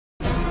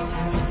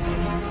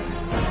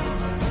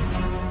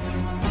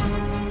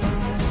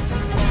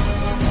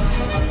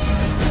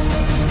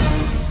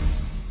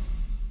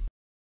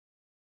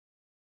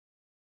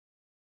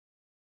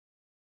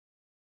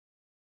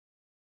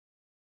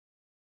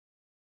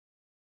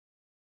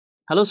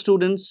Hello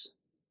students,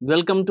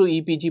 welcome to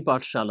EPG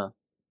Pathshala.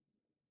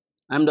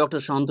 I am Dr.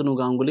 Shantanu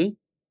Ganguly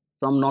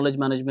from Knowledge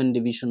Management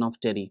Division of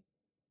TERI.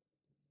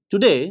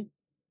 Today,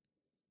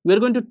 we are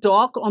going to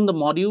talk on the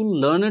module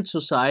Learned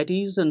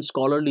Societies and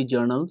Scholarly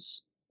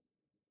Journals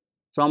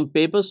from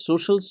paper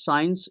Social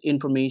Science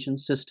Information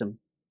System.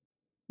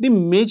 The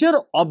major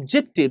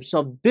objectives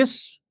of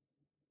this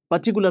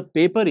particular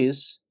paper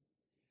is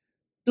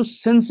to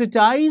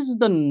sensitize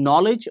the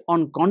knowledge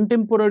on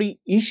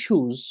contemporary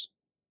issues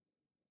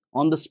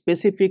on the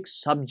specific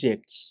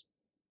subjects,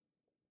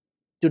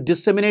 to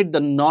disseminate the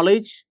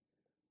knowledge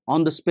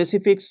on the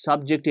specific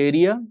subject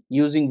area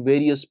using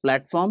various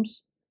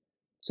platforms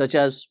such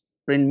as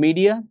print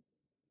media,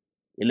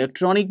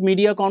 electronic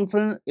media,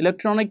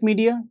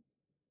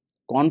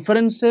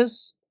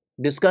 conferences,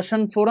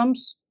 discussion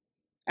forums,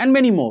 and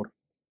many more.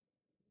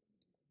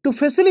 To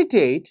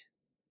facilitate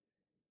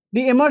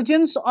the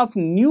emergence of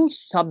new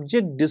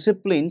subject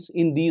disciplines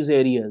in these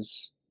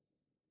areas,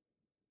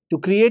 to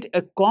create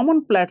a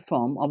common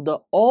platform of the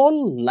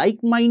all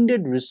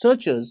like-minded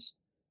researchers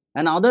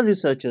and other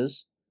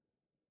researchers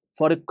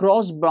for a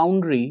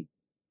cross-boundary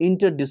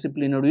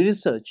interdisciplinary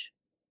research.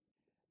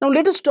 Now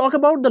let us talk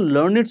about the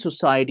learned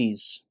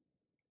societies.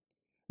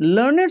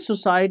 Learned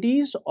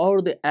societies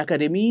or the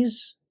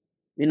academies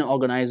in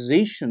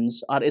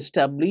organizations are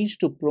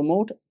established to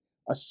promote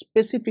a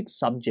specific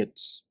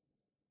subjects.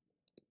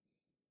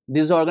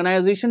 These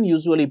organizations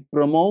usually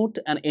promote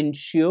and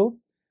ensure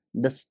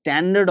the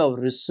standard of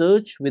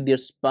research with their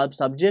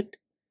subject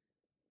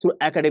through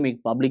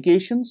academic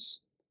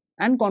publications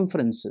and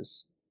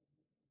conferences.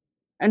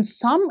 And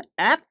some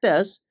act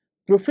as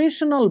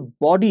professional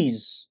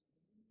bodies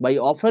by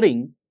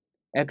offering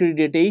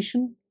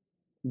accreditation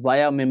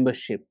via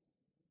membership.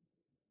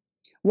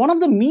 One of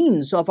the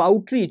means of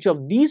outreach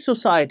of these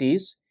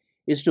societies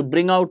is to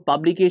bring out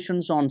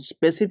publications on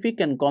specific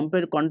and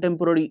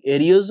contemporary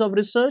areas of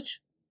research.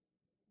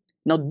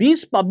 Now,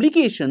 these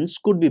publications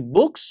could be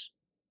books,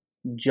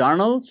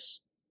 journals,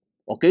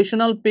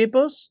 occasional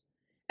papers,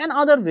 and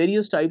other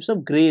various types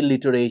of grey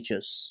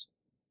literatures.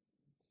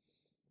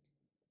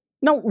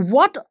 Now,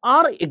 what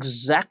are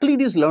exactly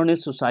these learned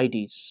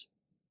societies?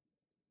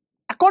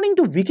 According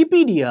to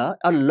Wikipedia,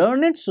 a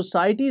learned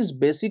society is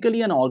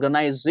basically an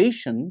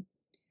organization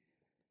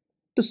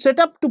to set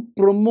up to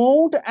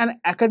promote an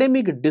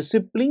academic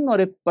discipline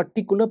or a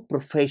particular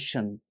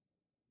profession.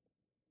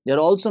 They are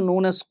also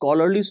known as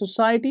scholarly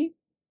society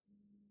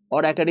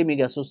or academic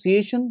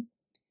association.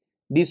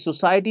 These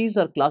societies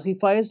are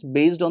classified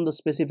based on the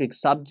specific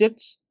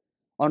subjects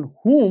on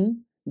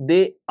whom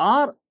they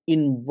are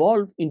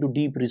involved into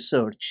deep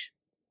research.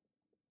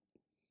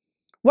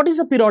 What is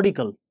a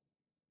periodical?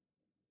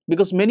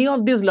 Because many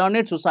of these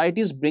learned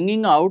societies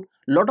bringing out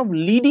a lot of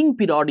leading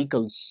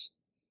periodicals.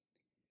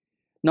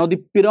 Now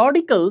the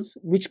periodicals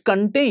which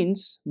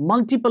contains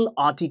multiple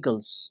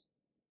articles,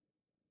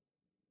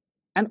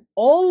 and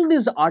all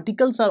these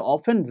articles are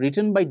often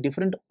written by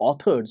different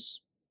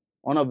authors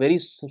on a very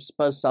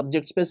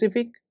subject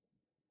specific,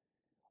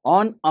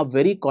 on a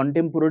very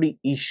contemporary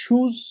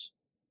issues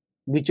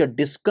which are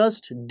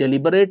discussed,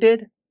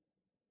 deliberated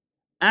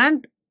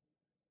and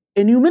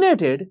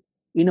enumerated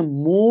in a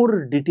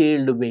more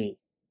detailed way.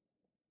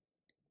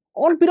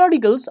 All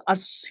periodicals are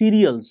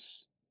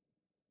serials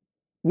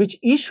which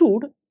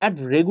issued at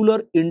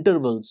regular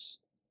intervals,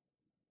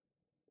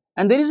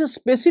 and there is a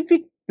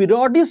specific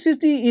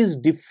periodicity is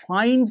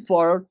defined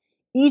for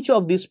each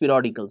of these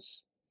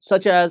periodicals,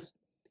 such as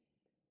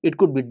it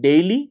could be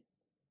daily,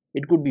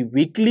 it could be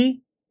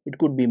weekly, it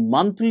could be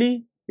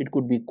monthly, it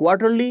could be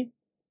quarterly,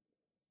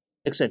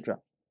 etc.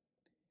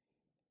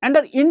 And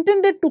are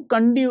intended to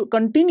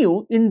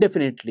continue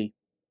indefinitely.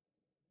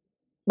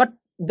 But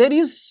there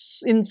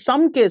is, in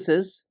some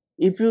cases,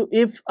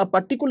 if a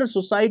particular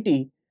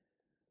society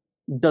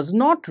does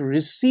not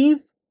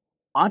receive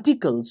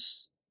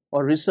articles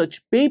or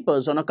research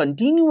papers on a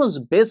continuous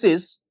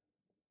basis,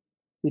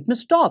 it may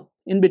stop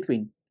in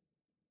between.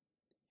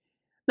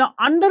 Now,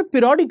 under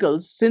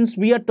periodicals, since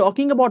we are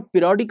talking about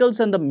periodicals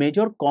and the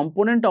major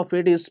component of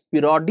it is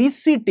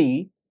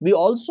periodicity, we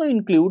also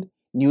include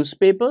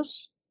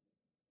newspapers,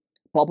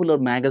 popular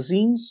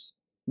magazines,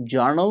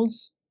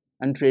 journals,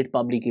 and trade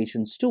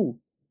publications too.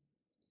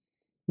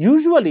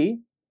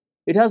 Usually,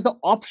 it has the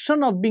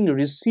option of being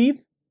received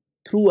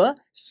through a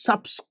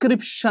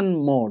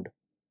subscription mode.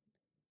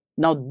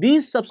 Now,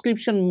 these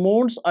subscription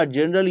modes are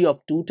generally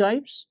of two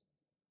types.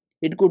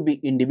 It could be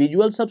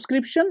individual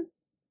subscription.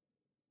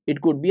 It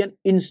could be an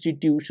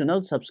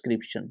institutional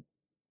subscription.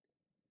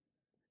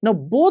 Now,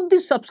 both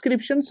these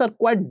subscriptions are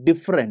quite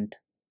different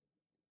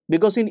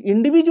because in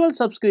individual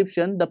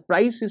subscription, the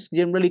price is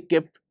generally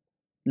kept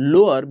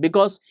lower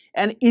because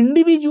an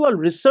individual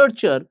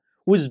researcher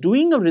who is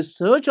doing a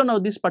research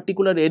on this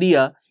particular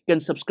area can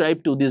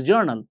subscribe to this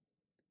journal.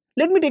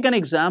 Let me take an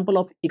example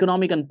of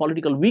Economic and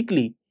Political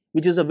Weekly,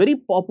 which is a very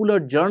popular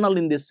journal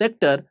in this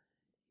sector.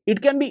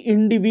 It can be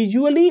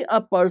individually a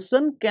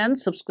person can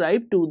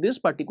subscribe to this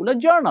particular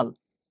journal.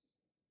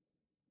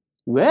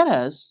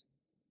 Whereas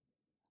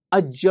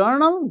A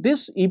journal,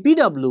 this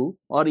EPW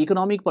or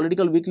Economic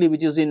Political Weekly,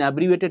 which is in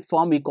abbreviated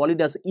form, we call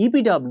it as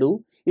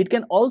EPW, it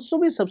can also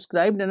be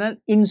subscribed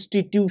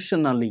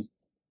institutionally.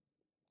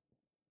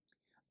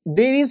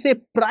 There is a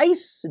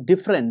price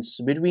difference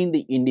between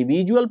the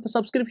individual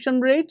subscription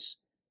rates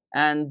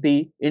and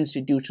the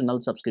institutional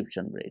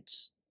subscription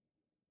rates.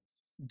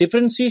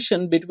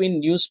 Differentiation between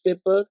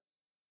newspaper,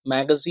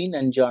 magazine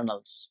and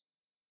journals.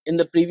 In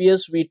the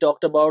previous we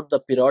talked about the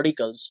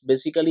periodicals.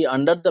 Basically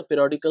under the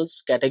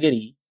periodicals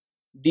category,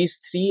 these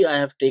three I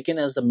have taken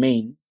as the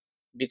main,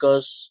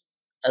 because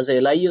as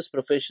a LIS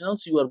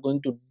professionals you are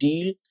going to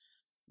deal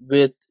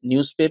with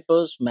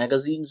newspapers,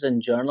 magazines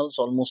and journals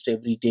almost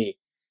every day.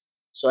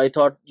 So I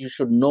thought you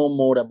should know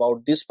more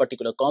about these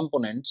particular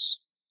components.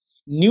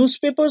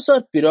 Newspapers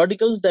are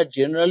periodicals that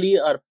generally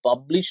are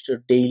published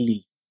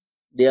daily.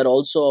 They are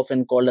also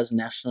often called as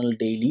national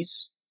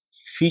dailies.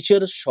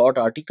 Feature short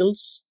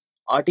articles.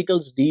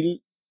 Articles deal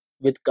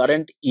with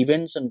current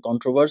events and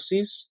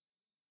controversies.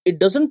 It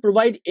doesn't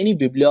provide any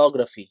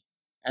bibliography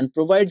and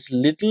provides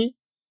little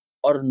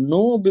or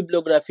no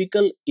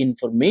bibliographical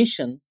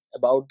information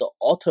about the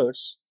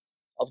authors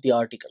of the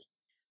article.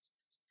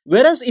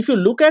 Whereas if you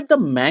look at the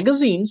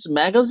magazines,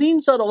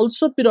 magazines are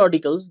also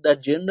periodicals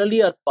that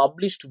generally are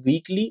published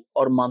weekly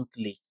or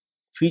monthly.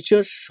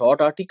 Feature short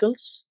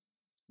articles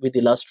with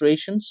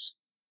illustrations.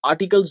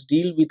 Articles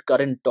deal with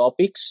current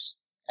topics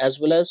as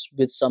well as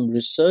with some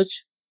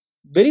research.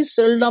 Very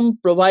seldom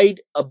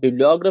provide a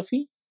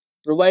bibliography,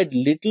 provide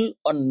little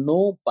or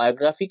no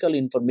biographical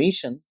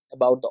information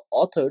about the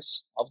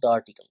authors of the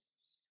article.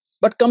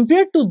 But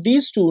compared to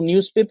these two,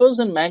 newspapers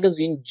and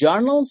magazine,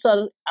 journals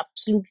are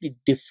absolutely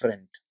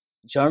different.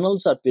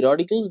 Journals are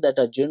periodicals that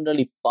are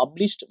generally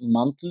published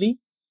monthly,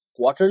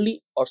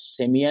 quarterly, or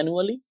semi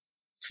annually,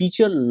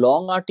 feature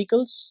long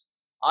articles.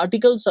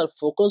 Articles are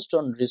focused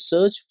on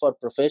research for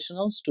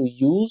professionals to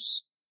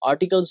use.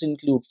 Articles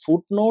include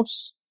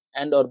footnotes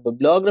and or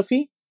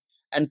bibliography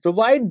and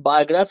provide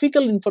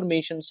biographical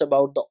information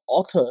about the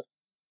author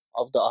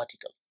of the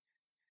article.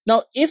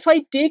 Now, if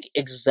I take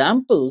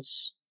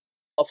examples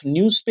of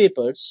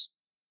newspapers,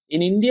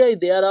 in India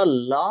there are a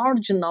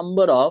large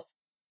number of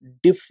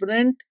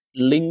different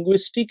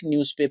linguistic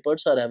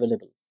newspapers are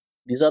available.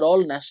 These are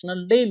all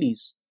national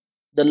dailies.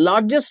 The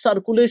largest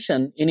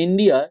circulation in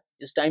India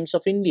is Times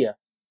of India.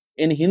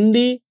 In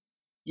Hindi,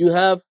 you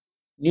have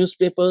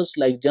newspapers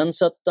like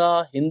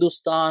Jansatta,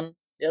 Hindustan,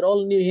 they are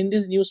all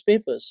Hindi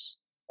newspapers.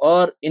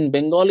 Or in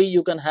Bengali,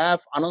 you can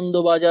have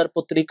Anandabazar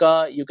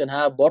Putrika, you can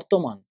have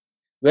Bortoman.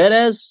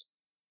 Whereas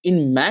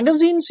in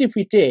magazines, if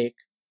we take,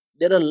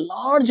 there are a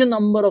large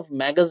number of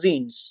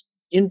magazines.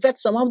 In fact,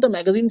 some of the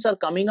magazines are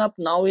coming up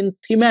now in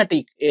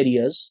thematic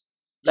areas,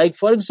 like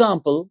for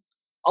example,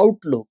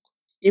 Outlook.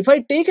 If I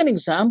take an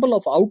example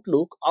of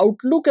Outlook,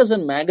 Outlook is a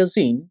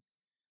magazine,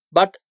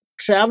 but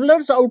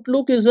Traveler's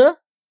Outlook is a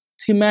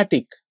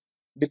thematic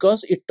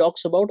because it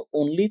talks about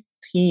only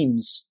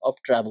themes of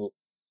travel.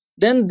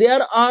 Then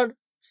there are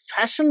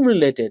fashion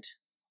related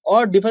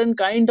or different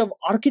kind of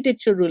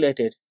architecture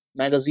related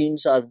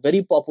magazines are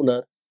very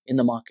popular in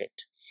the market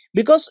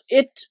because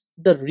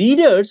the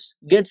readers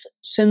gets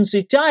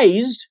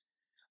sensitized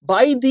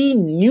by the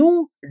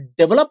new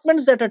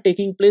developments that are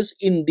taking place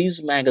in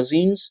these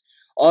magazines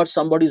or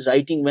somebody's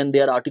writing when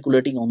they are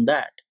articulating on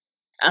that.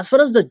 As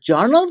far as the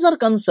journals are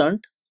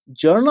concerned,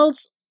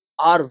 journals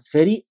are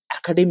very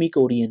academic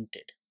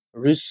oriented,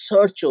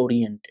 research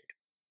oriented.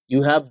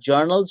 You have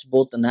journals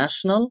both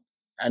national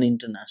and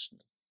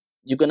international.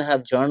 You can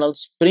have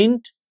journals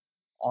print,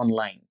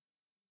 online.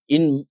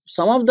 In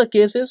some of the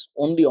cases,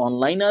 only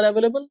online are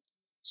available.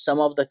 Some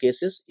of the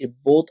cases, if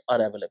both are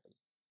available.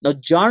 Now,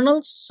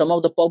 journals, some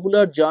of the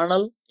popular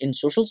journal in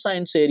social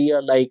science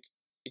area like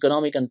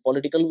Economic and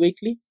Political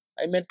Weekly,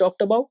 I may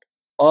talked about,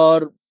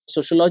 or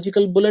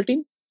Sociological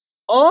Bulletin,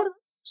 or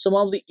some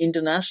of the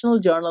international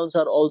journals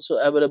are also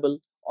available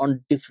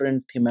on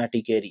different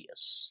thematic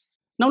areas.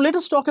 Now let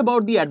us talk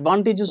about the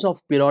advantages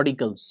of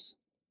periodicals.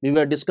 We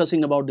were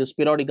discussing about these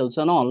periodicals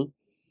and all.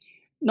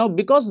 Now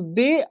because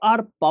they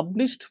are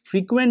published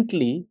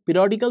frequently,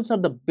 periodicals are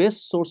the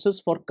best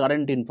sources for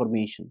current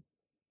information.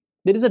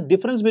 There is a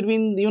difference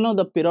between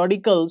the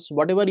periodicals,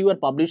 whatever you are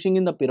publishing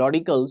in the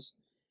periodicals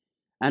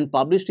and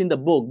published in the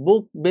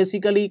book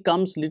basically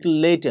comes little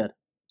later.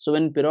 So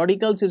when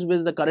periodicals is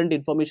where the current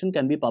information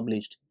can be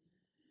published.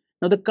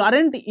 Now the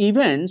current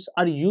events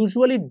are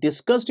usually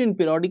discussed in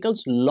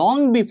periodicals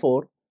long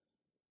before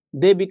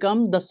they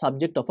become the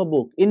subject of a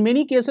book. In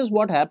many cases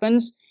what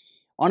happens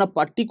on a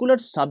particular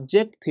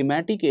subject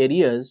thematic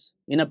areas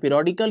in a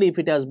periodical, if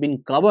it has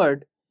been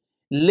covered,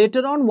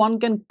 later on one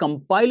can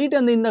compile it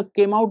and then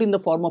came out in the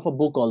form of a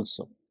book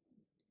also.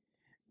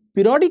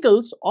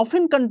 Periodicals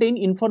often contain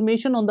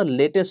information on the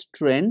latest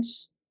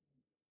trends,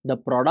 the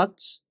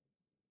products,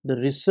 the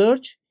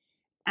research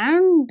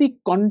and the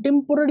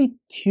contemporary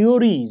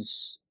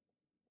theories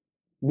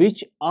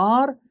which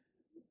are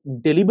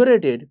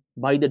deliberated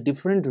by the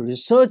different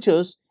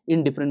researchers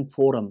in different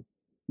forum.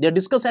 They are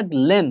discussed at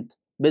length,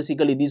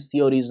 basically these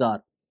theories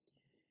are.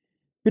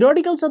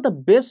 Periodicals are the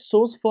best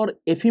source for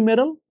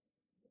ephemeral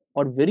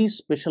or very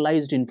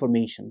specialized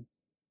information.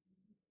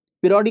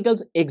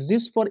 Periodicals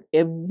exist for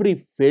every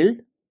field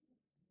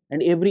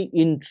and every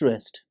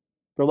interest,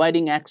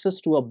 providing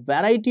access to a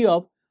variety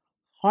of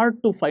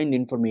hard to find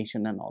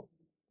information and all.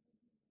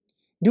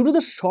 Due to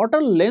the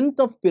shorter length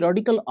of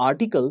periodical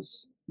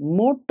articles,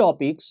 more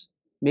topics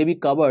may be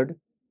covered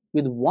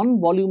with one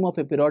volume of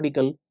a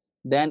periodical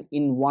than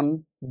in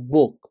one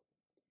book.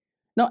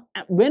 Now,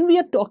 when we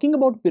are talking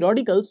about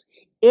periodicals,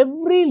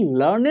 every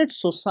learned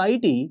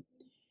society,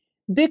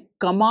 they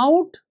come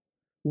out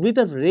with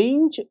a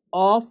range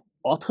of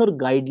author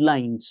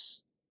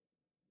guidelines,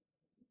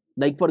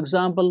 like for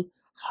example,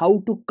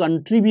 how to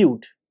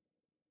contribute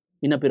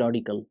in a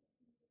periodical,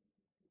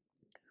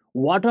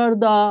 what are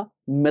the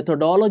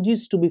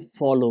methodologies to be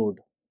followed,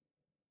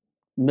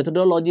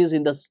 methodologies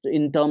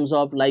in terms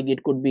of, like,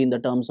 it could be in the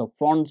terms of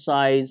font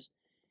size,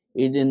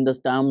 it in the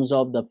terms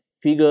of the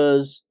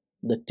figures,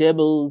 the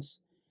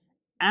tables,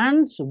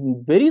 and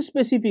very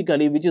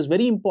specifically, which is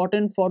very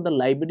important for the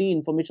library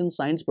information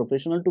science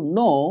professional to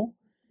know,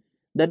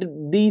 that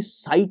the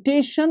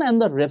citation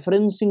and the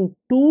referencing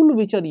tool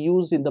which are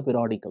used in the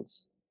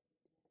periodicals.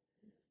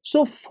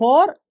 So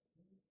for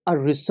a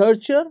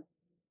researcher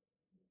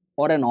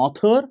or an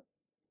author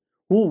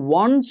who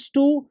wants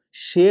to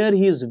share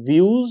his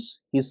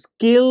views, his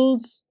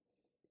skills,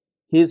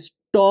 his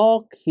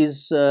talk,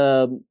 his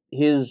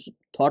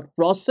thought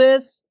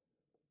process,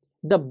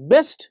 the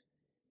best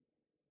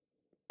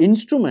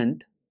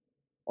instrument,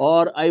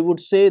 or I would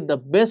say the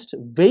best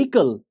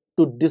vehicle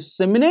to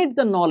disseminate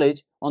the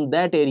knowledge on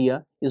that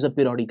area is a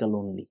periodical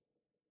only.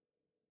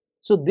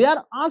 So there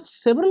are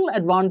several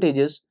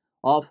advantages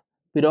of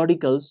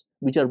periodicals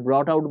which are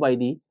brought out by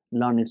the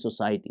learned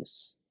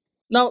societies.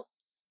 Now,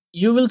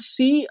 you will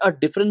see a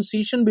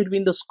differentiation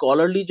between the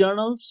scholarly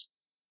journals,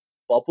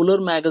 popular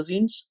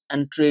magazines,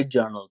 and trade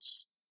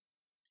journals.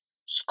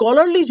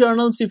 Scholarly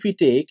journals, if we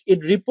take,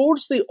 it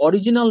reports the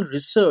original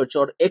research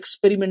or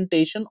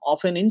experimentation,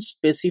 often in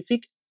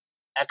specific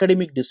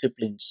academic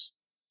disciplines.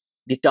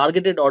 The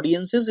targeted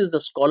audiences is the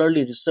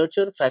scholarly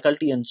researcher,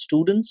 faculty, and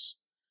students.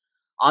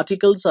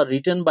 Articles are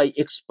written by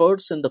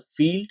experts in the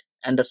field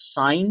and are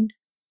signed.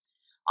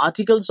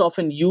 Articles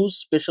often use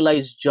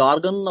specialized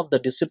jargon of the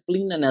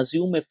discipline and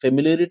assume a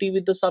familiarity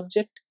with the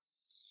subject.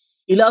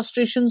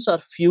 Illustrations are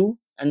few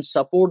and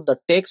support the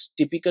text,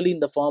 typically in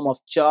the form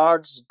of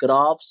charts,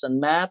 graphs, and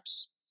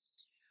maps.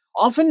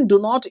 Often do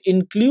not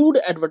include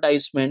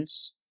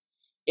advertisements.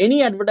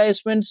 Any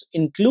advertisements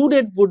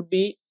included would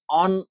be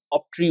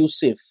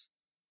unobtrusive.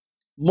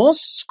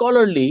 Most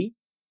scholarly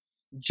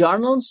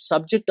journals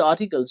subject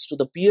articles to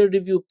the peer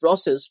review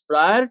process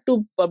prior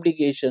to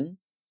publication.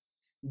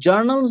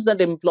 Journals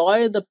that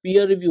employ the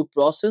peer review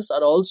process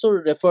are also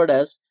referred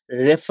as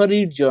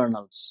refereed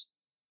journals.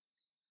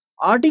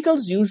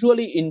 Articles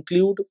usually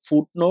include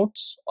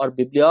footnotes or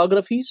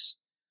bibliographies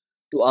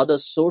to other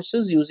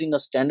sources using a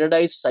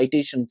standardized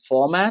citation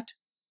format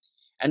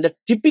and are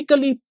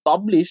typically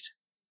published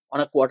on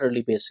a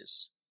quarterly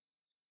basis.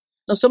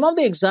 Now, some of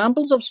the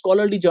examples of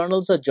scholarly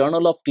journals are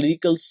Journal of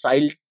Clinical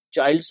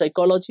Child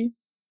Psychology,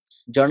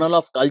 Journal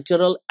of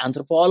Cultural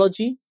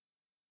Anthropology,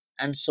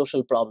 and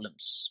Social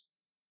Problems.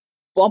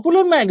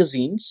 Popular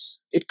magazines,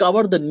 it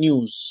cover the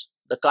news,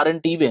 the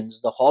current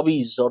events, the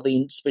hobbies, or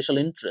the special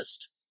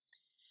interest,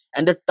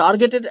 and are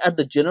targeted at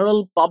the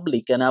general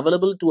public and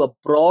available to a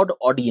broad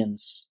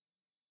audience.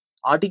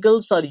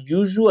 Articles are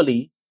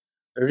usually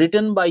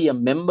written by a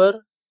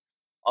member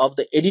of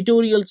the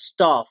editorial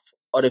staff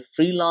or a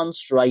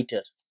freelance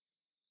writer.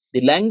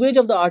 The language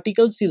of the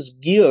articles is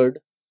geared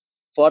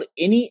for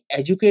any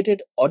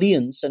educated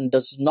audience and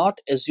does not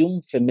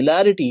assume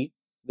familiarity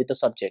with the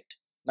subject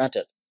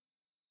matter.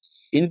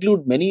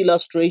 Include many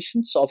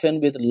illustrations,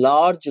 often with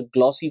large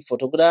glossy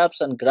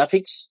photographs and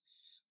graphics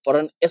for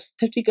an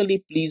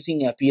aesthetically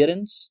pleasing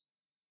appearance.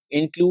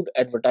 Include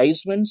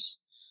advertisements.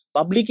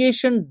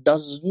 Publication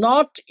does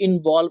not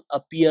involve a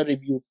peer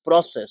review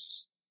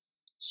process.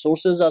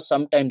 Sources are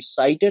sometimes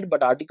cited,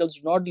 but articles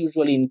do not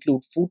usually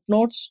include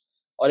footnotes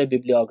or a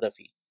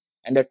bibliography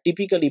and are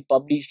typically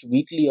published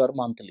weekly or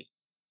monthly.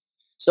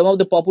 Some of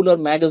the popular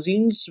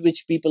magazines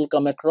which people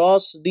come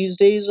across these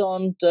days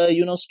on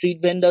street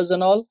vendors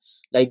and all,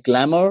 like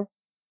Glamour,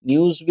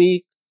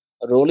 Newsweek,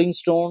 Rolling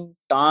Stone,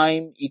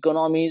 Time,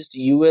 Economist,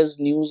 US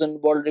News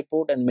and World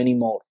Report, and many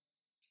more.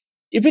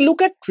 If you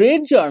look at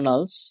trade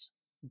journals,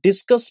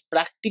 discuss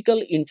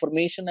practical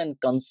information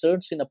and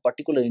concerns in a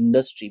particular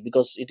industry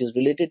because it is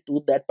related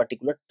to that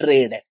particular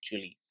trade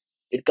actually.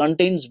 It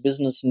contains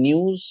business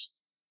news,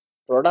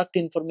 product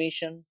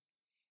information,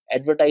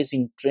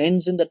 advertising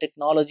trends in the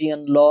technology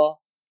and law,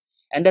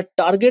 and are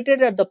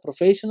targeted at the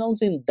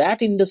professionals in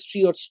that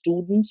industry or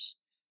students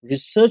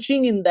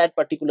researching in that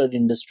particular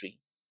industry.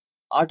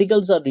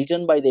 Articles are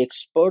written by the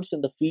experts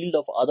in the field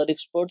of other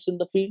experts in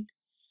the field.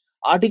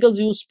 Articles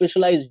use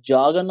specialized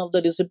jargon of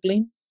the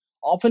discipline,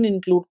 often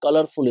include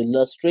colorful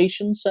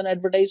illustrations and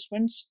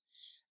advertisements,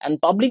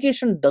 and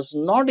publication does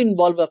not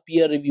involve a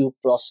peer review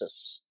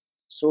process.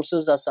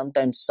 Sources are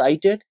sometimes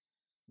cited,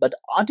 but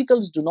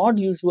articles do not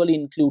usually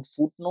include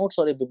footnotes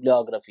or a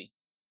bibliography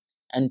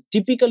and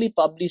typically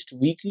published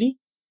weekly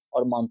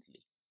or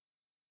monthly.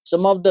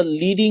 Some of the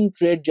leading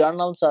trade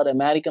journals are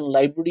American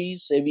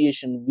Libraries,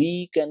 Aviation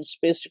Week and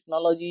Space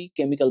Technology,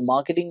 Chemical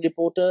Marketing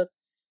Reporter,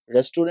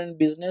 Restaurant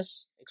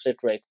Business,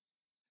 etc.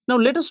 Now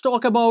let us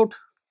talk about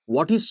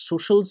what is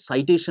Social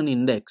Citation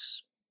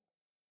Index.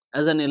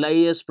 As an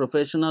LIS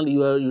professional,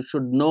 you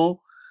should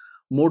know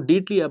more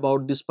deeply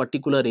about this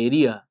particular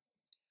area.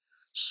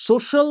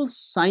 Social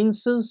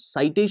Sciences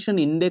Citation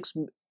Index,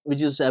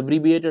 which is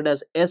abbreviated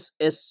as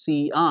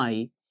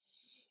SSCI,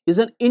 is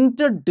an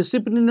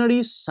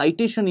interdisciplinary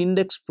citation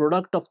index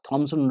product of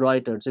Thomson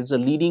Reuters. It's a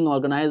leading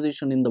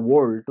organization in the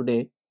world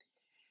today.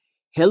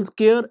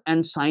 Healthcare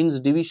and Science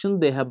Division,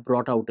 they have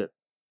brought out it.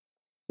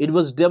 It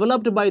was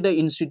developed by the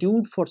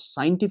Institute for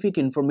Scientific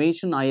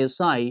Information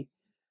ISI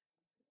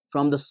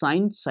from the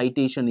Science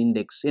Citation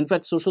Index. In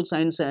fact, Social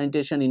Science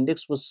Citation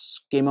Index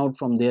came out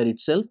from there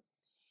itself.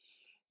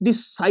 The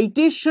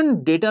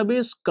citation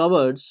database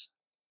covers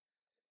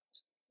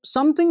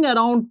something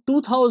around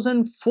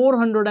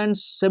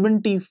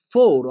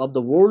 2,474 of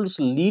the world's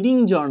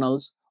leading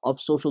journals of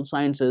social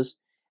sciences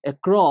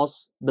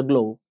across the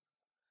globe.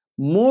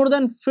 More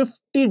than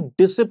 50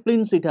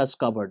 disciplines it has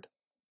covered.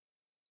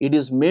 It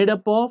is made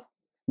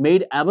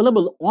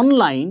available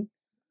online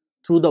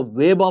through the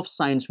web of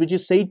science, which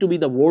is said to be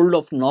the world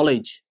of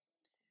knowledge,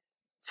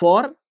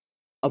 for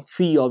a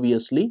fee,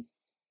 obviously.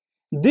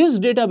 This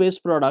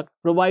database product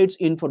provides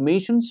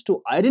informations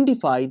to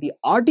identify the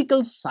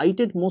articles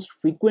cited most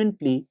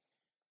frequently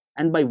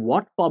and by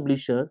what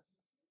publisher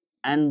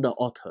and the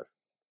author.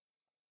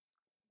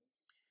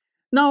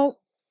 Now,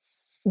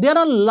 there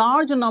are a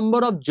large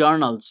number of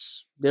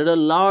journals. There are a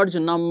large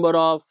number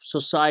of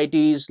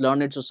societies,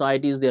 learned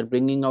societies, they are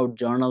bringing out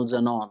journals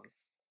and all.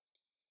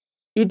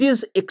 It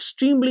is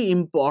extremely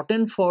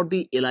important for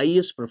the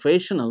LIS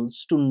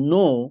professionals to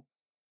know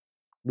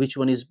which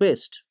one is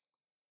best.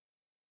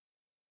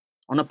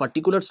 On a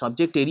particular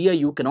subject area,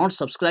 you cannot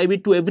subscribe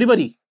it to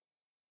everybody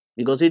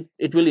because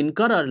it will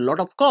incur a lot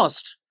of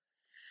cost.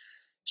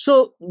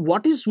 So,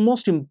 what is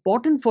most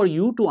important for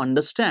you to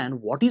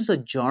understand, what is a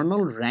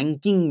journal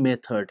ranking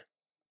method?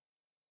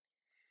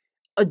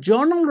 A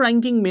journal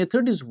ranking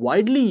method is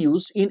widely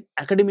used in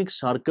academic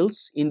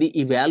circles in the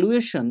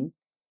evaluation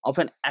of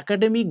an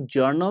academic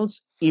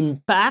journal's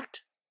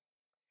impact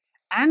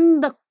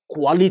and the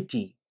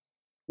quality.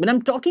 When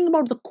I'm talking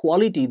about the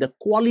quality, the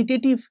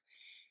qualitative,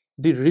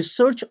 the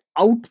research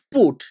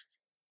output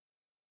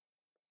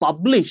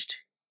published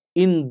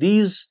in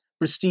these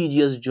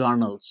prestigious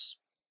journals.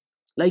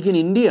 Like in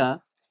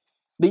India,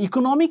 the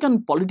Economic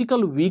and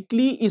Political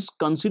Weekly is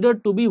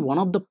considered to be one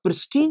of the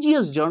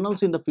prestigious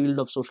journals in the field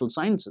of social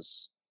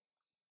sciences.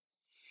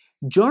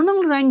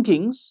 Journal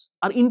rankings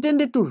are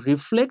intended to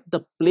reflect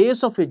the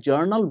place of a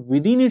journal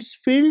within its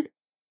field,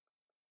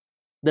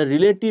 the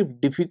relative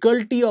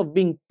difficulty of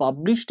being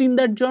published in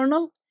that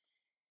journal,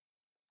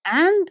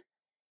 and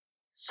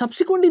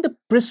subsequently the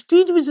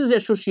prestige which is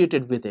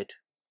associated with it.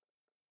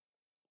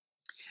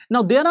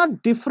 Now, there are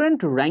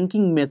different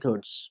ranking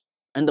methods,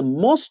 and the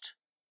most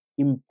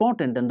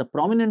important and the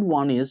prominent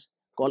one is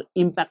called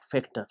impact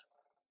factor.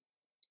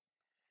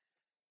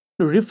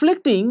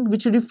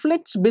 Which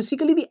reflects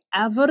basically the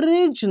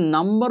average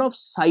number of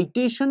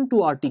citation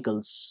to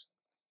articles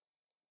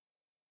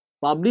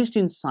published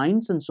in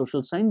science and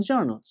social science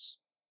journals.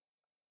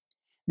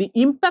 The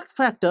impact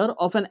factor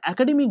of an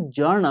academic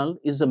journal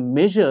is a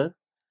measure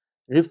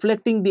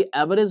reflecting the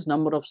average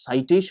number of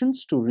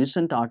citations to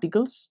recent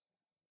articles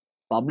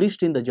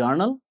published in the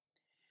journal,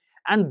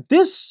 and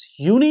this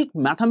unique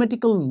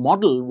mathematical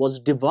model was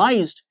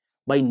devised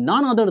by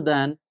none other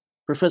than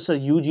Professor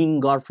Eugene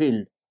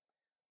Garfield,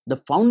 the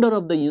founder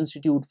of the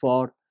Institute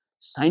for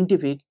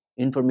Scientific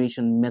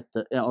Information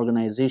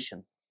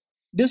Organization.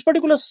 This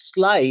particular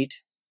slide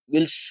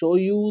will show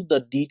you the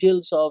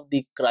details of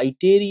the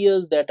criteria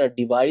that are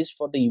devised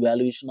for the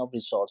evaluation of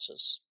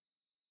resources.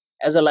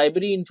 As a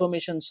library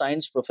information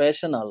science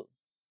professional,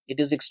 it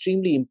is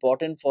extremely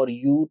important for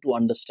you to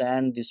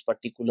understand these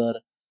particular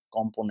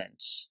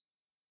components.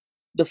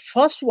 The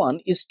first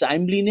one is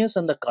timeliness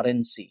and the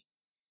currency.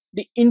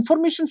 The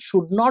information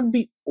should not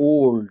be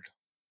old,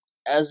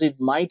 as it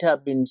might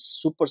have been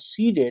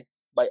superseded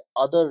by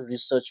other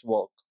research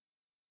work.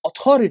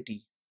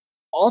 Authority.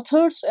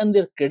 Authors and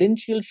their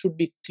credentials should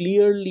be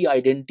clearly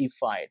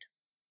identified.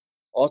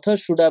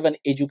 Authors should have an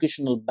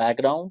educational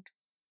background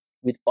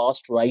with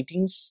past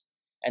writings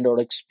and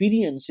or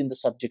experience in the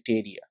subject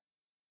area.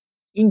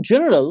 In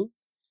general,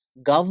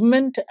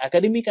 government,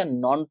 academic and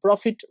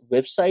non-profit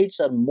websites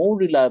are more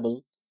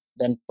reliable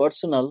than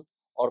personal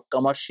or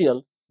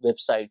commercial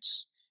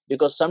websites,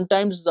 because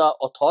sometimes the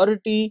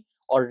authority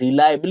or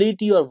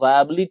reliability or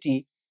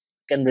viability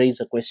can raise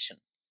a question.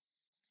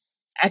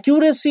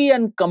 Accuracy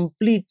and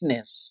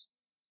completeness.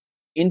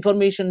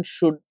 Information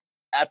should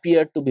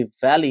appear to be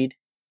valid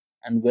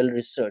and well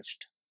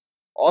researched.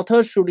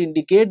 Authors should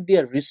indicate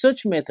their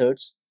research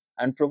methods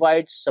and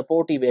provide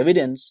supportive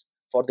evidence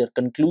for their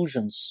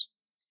conclusions.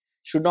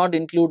 should not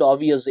include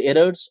obvious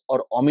errors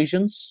or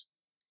omissions,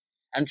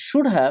 and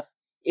should have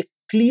a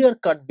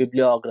clear-cut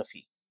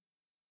bibliography.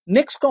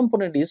 Next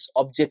component is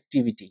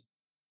objectivity.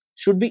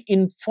 Should be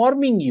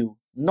informing you,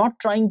 not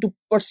trying to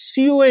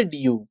persuade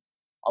you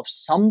of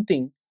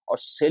something or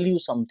sell you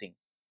something.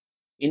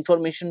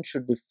 Information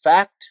should be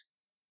fact,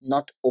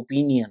 not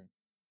opinion.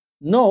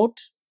 Note,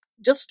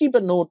 just keep a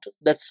note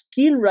that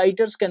skilled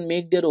writers can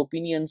make their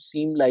opinions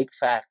seem like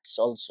facts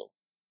also.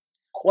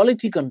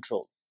 Quality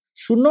control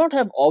should not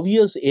have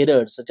obvious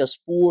errors such as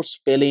poor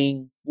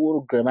spelling,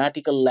 poor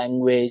grammatical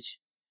language.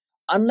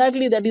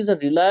 Unlikely that is a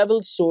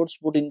reliable source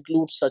would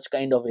include such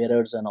kind of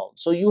errors and all.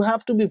 So you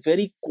have to be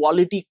very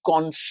quality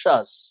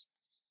conscious,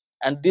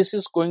 and this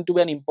is going to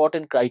be an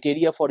important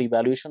criteria for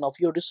evaluation of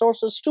your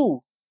resources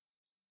too.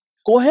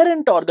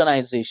 Coherent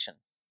organization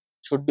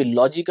should be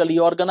logically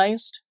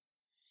organized.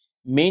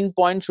 Main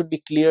point should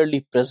be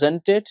clearly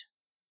presented.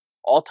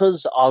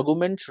 Author's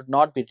argument should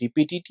not be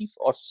repetitive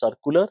or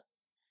circular.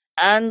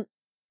 And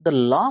the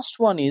last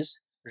one is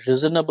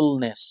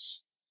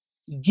reasonableness.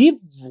 Give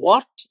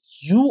what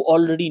you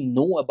already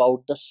know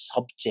about the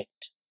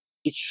subject.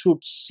 It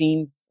should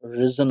seem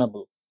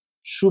reasonable.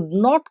 Should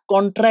not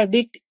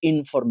contradict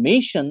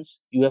informations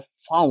you have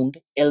found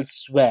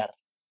elsewhere.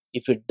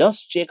 If it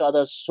does, check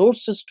other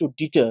sources to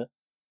determine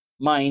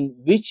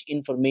which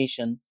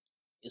information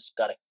is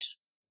correct.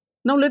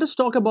 Now let us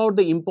talk about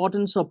the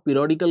importance of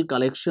periodical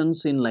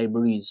collections in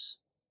libraries.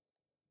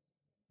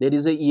 There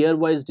is a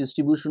year-wise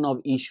distribution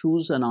of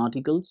issues and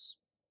articles.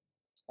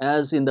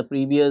 As in the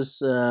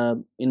previous,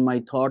 in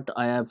my thought,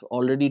 I have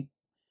already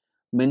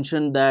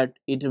mentioned that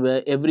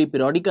every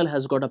periodical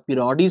has got a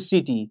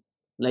periodicity,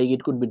 like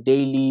it could be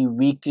daily,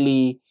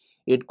 weekly,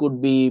 it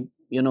could be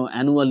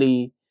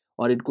annually,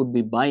 or it could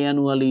be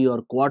biannually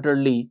or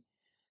quarterly.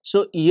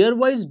 So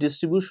year-wise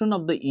distribution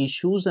of the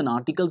issues and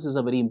articles is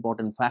a very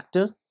important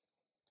factor.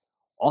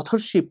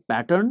 Authorship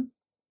pattern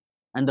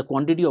and the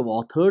quantity of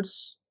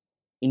authors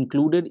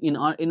included in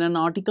an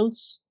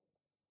articles.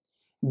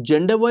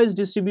 Gender-wise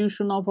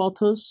distribution of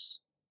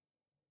authors,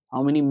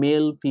 how many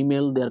male,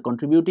 female they are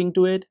contributing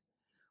to it.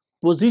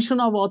 Position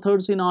of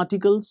authors in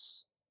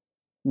articles,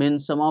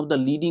 means some of the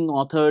leading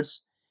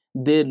authors,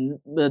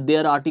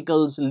 their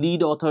articles,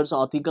 lead authors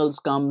articles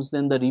comes,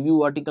 then the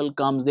review article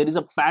comes. There is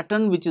a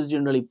pattern which is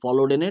generally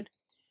followed in it.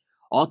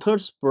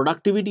 Authors'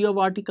 productivity of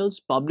articles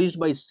published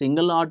by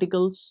single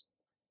articles.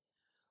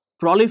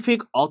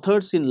 Prolific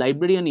authors in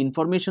library and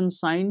information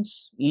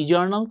science,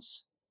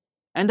 e-journals,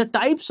 and the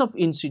types of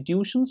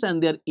institutions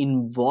and their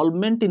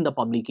involvement in the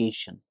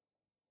publication.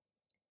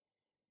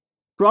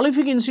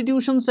 Prolific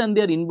institutions and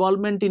their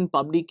involvement in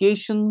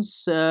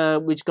publications,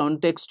 which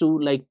context to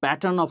like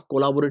pattern of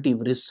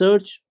collaborative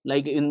research.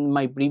 Like in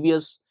my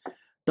previous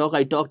talk,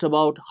 I talked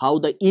about how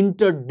the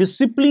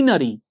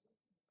interdisciplinary,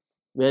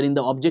 where in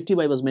the objective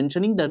I was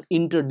mentioning that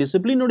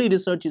interdisciplinary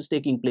research is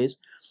taking place.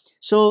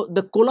 So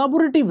the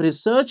collaborative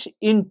research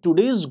in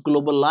today's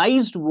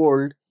globalized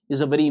world is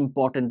a very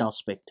important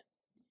aspect.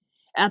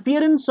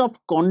 Appearance of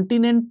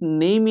continent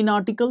name in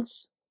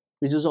articles,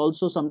 which is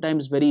also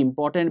sometimes very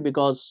important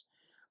because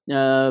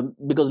a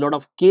lot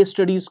of case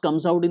studies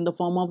comes out in the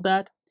form of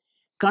that.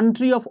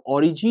 Country of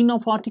origin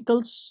of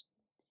articles,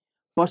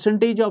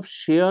 percentage of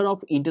share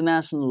of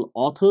international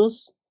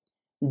authors,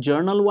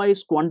 journal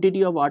wise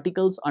quantity of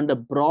articles under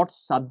broad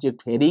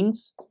subject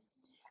headings,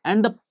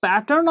 and the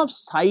pattern of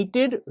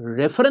cited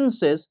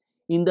references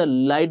in the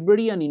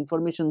library and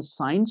information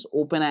science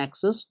open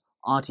access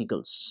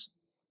articles.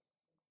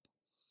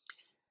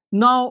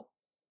 Now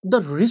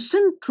the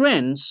recent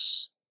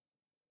trends,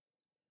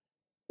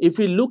 if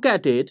we look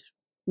at it,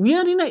 we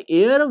are in an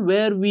era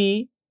where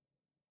we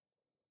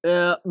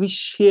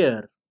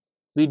share,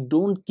 we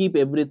don't keep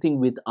everything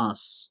with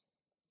us.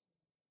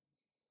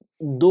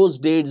 Those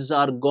days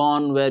are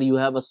gone where you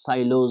have a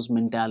silos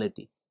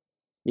mentality,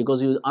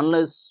 because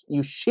unless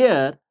you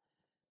share,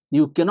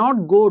 you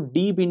cannot go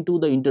deep into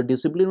the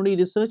interdisciplinary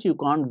research, you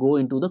can't go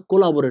into the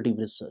collaborative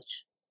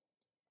research.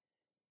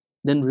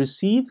 Then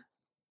receive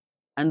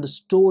and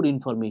store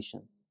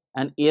information,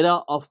 an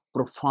era of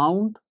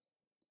profound,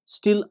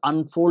 still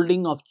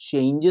unfolding of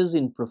changes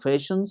in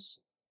professions,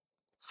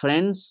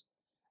 friends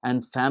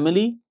and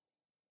family,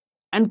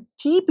 and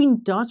keep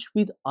in touch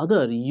with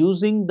other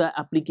using the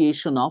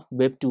application of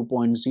Web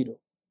 2.0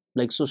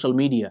 like social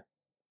media.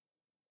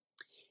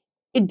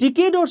 A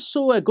decade or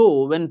so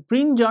ago, when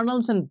print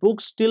journals and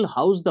books still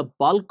house the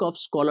bulk of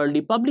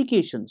scholarly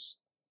publications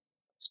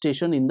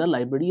stationed in the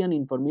library and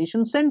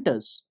information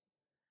centers,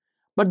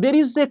 but there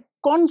is a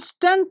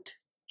constant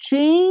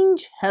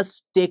change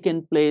has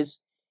taken place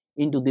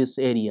into this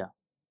area,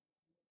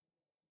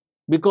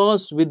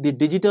 because with the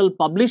digital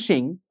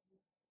publishing,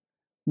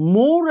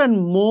 more and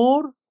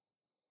more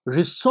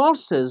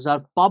resources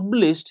are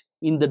published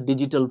in the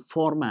digital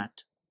format.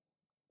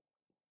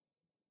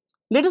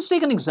 Let us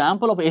take an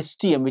example of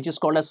STM, which is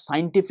called as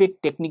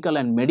scientific, technical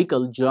and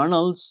medical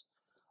journals.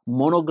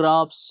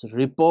 Monographs,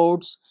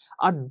 reports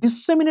are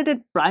disseminated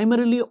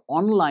primarily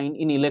online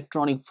in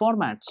electronic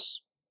formats.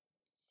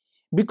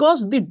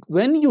 because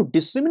when you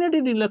disseminate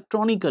it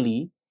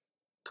electronically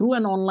through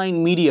an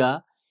online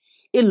media,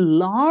 a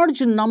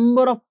large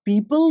number of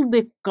people,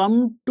 they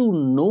come to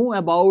know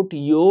about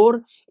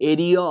your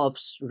area of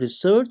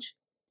research,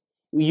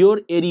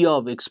 your area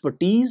of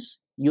expertise,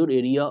 your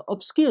area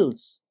of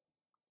skills.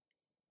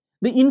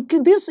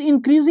 This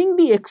increasing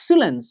the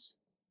excellence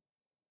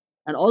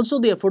and also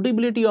the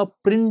affordability of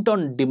print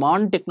on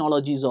demand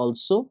technologies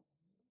also,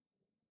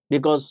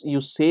 because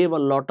you save a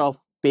lot of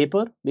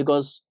paper,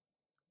 because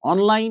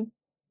online,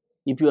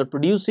 if you are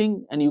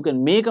producing and you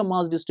can make a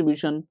mass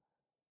distribution,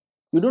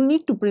 you don't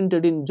need to print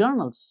it in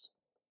journals.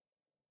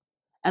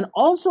 And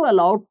also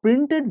allowed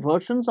printed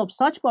versions of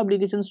such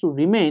publications to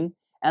remain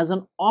as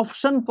an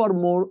option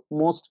for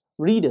most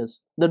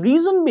readers. The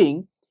reason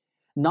being,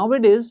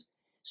 nowadays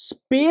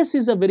space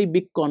is a very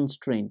big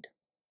constraint,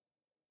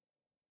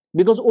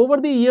 because over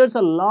the years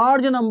a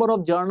large number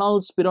of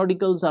journals,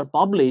 periodicals are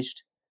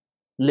published.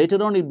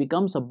 Later on it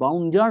becomes a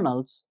bound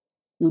journals.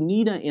 You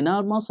need an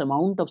enormous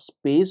amount of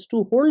space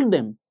to hold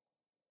them.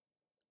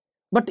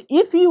 But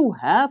if you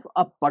have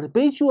a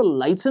perpetual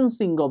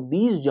licensing of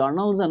these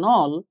journals and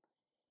all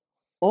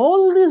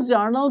these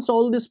journals,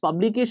 all these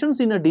publications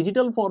in a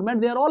digital format,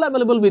 they are all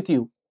available with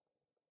you.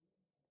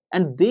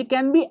 And they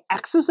can be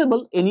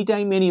accessible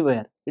anytime,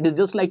 anywhere. It is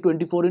just like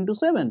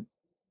 24/7.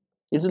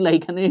 It's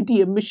like an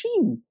ATM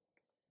machine.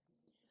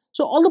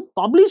 So all the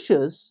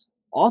publishers,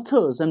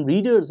 authors and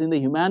readers in the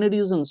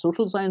humanities and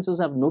social sciences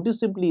have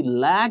noticeably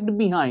lagged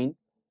behind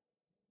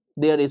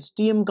their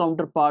STM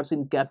counterparts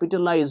in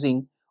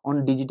capitalizing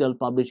on digital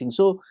publishing.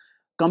 So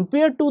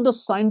compared to the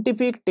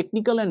scientific,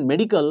 technical and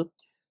medical,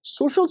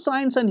 social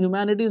science and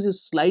humanities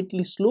is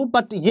slightly slow,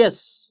 but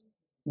yes,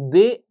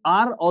 they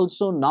are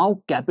also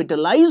now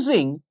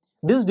capitalizing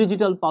this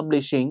digital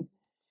publishing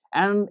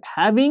and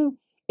having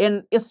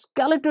an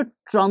escalated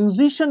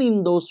transition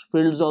in those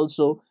fields,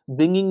 also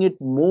bringing it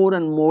more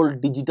and more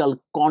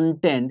digital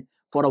content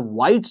for a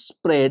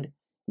widespread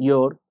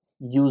your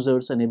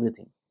users and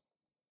everything.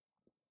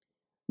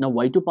 Now,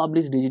 why to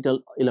publish digital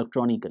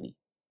electronically?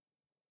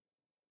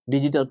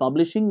 Digital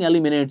publishing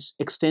eliminates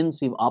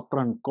extensive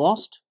upfront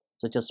cost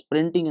such as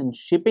printing and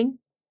shipping.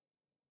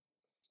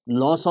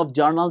 Loss of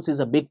journals is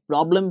a big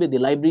problem with the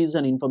libraries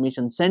and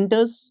information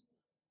centers,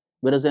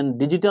 whereas in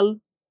digital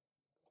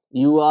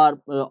you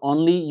are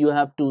only you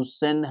have to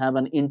have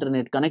an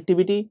internet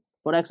connectivity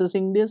for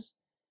accessing this,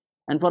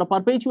 and for a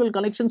perpetual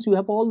collections you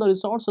have all the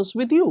resources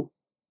with you.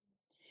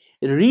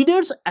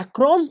 Readers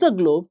across the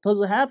globe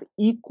thus have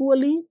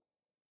equally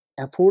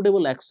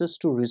affordable access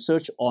to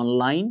research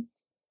online.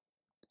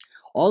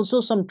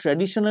 Also, some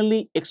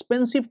traditionally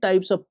expensive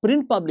types of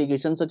print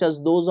publications, such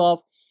as those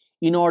of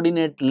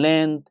inordinate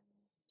length,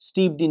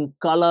 steeped in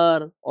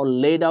color, or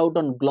laid out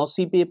on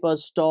glossy paper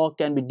stock,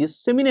 can be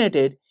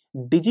disseminated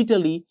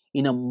digitally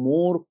in a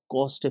more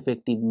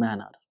cost-effective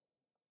manner.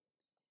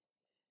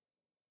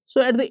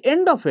 So, at the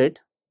end of it,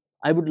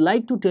 I would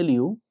like to tell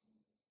you,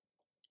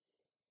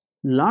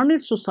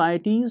 learned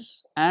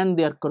societies and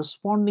their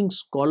corresponding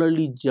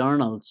scholarly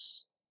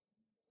journals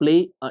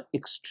play an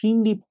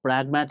extremely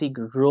pragmatic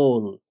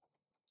role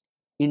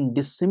in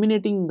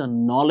disseminating the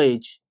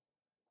knowledge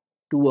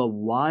to a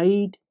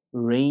wide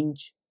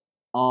range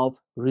of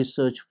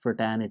research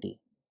fraternity.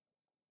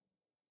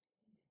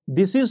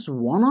 This is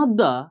one of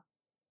the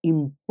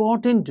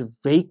important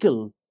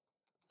vehicle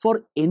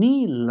for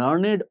any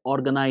learned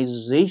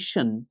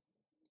organization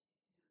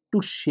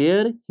to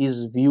share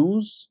his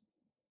views,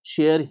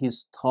 share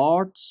his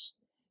thoughts,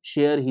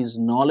 share his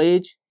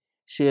knowledge,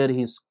 share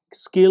his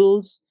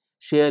skills,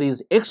 share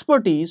his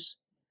expertise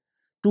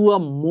to a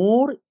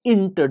more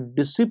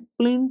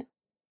interdisciplined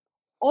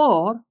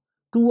or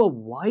to a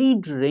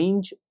wide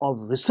range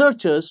of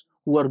researchers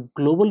who are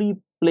globally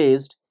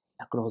placed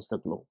across the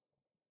globe.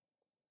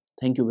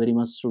 Thank you very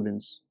much,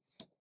 students.